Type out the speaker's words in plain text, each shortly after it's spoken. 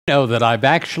know that I've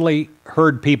actually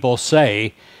heard people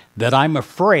say that I'm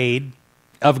afraid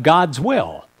of God's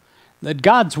will, that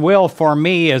God's will for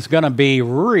me is going to be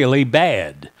really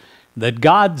bad, that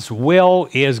God's will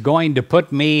is going to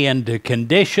put me into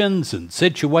conditions and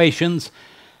situations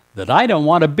that I don't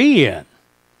want to be in.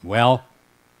 Well,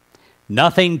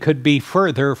 nothing could be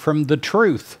further from the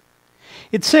truth.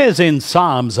 It says in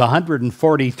Psalms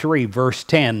 143, verse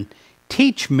 10,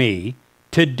 "Teach me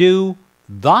to do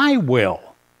thy will,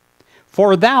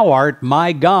 for thou art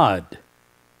my God.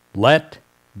 Let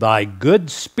thy good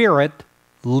spirit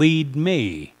lead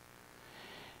me."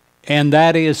 And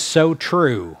that is so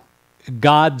true.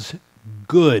 God's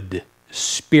good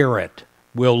spirit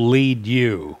will lead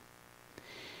you.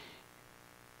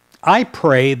 I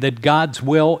pray that God's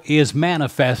will is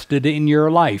manifested in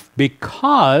your life,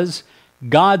 because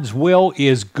God's will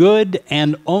is good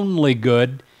and only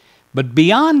good, but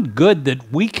beyond good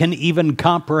that we can even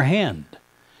comprehend.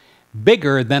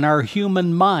 Bigger than our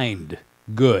human mind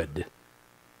good.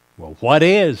 Well, what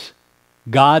is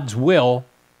God's will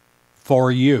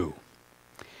for you?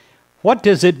 What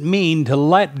does it mean to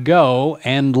let go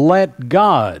and let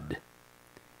God?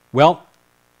 Well,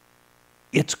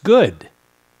 it's good.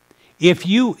 If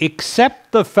you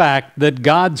accept the fact that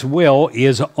God's will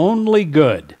is only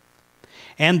good,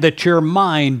 and that your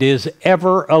mind is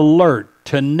ever alert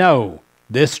to know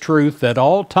this truth at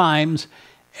all times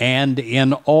and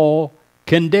in all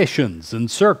conditions and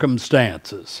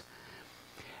circumstances.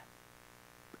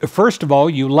 First of all,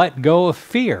 you let go of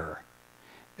fear.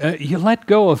 You let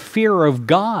go of fear of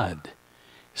God.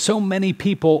 So many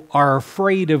people are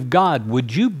afraid of God.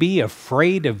 Would you be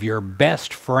afraid of your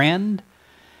best friend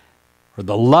or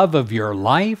the love of your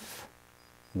life?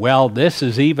 Well, this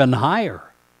is even higher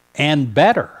and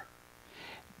better.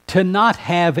 To not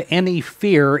have any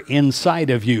fear inside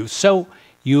of you. So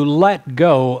you let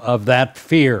go of that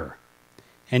fear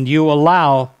and you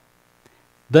allow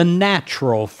the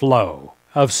natural flow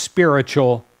of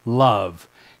spiritual love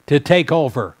to take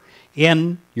over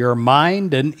in your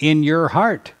mind and in your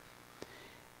heart.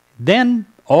 Then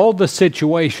all the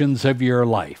situations of your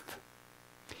life,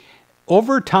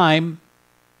 over time,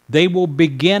 they will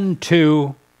begin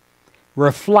to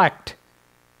reflect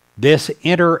this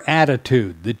inner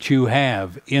attitude that you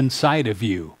have inside of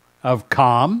you of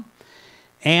calm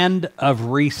and of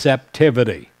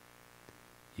receptivity.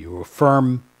 You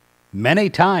affirm many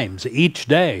times each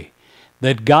day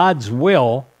that God's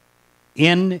will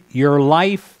in your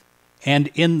life and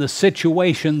in the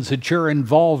situations that you're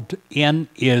involved in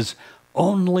is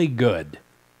only good.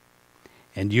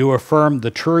 And you affirm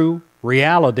the true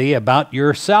reality about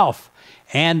yourself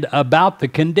and about the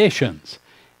conditions,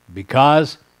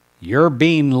 because you're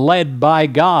being led by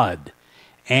God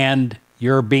and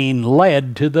you're being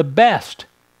led to the best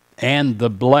and the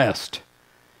blessed.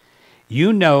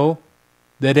 You know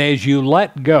that as you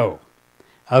let go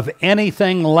of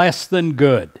anything less than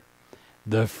good,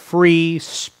 the free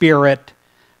spirit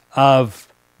of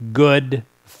good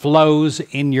flows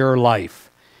in your life,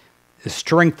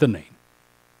 strengthening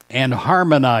and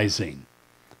harmonizing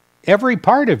every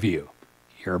part of you,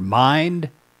 your mind,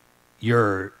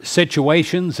 your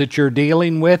situations that you're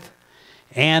dealing with,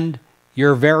 and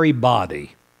your very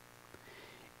body.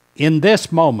 In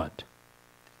this moment,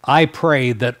 I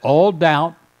pray that all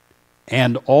doubt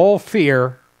and all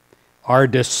fear are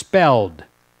dispelled,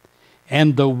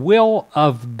 and the will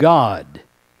of God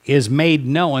is made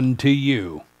known to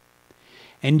you.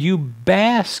 And you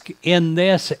bask in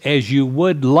this as you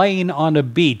would laying on a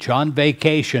beach on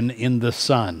vacation in the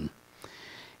sun.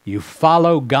 You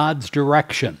follow God's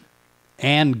direction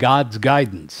and God's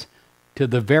guidance to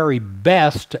the very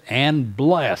best and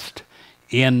blessed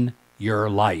in your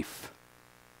life.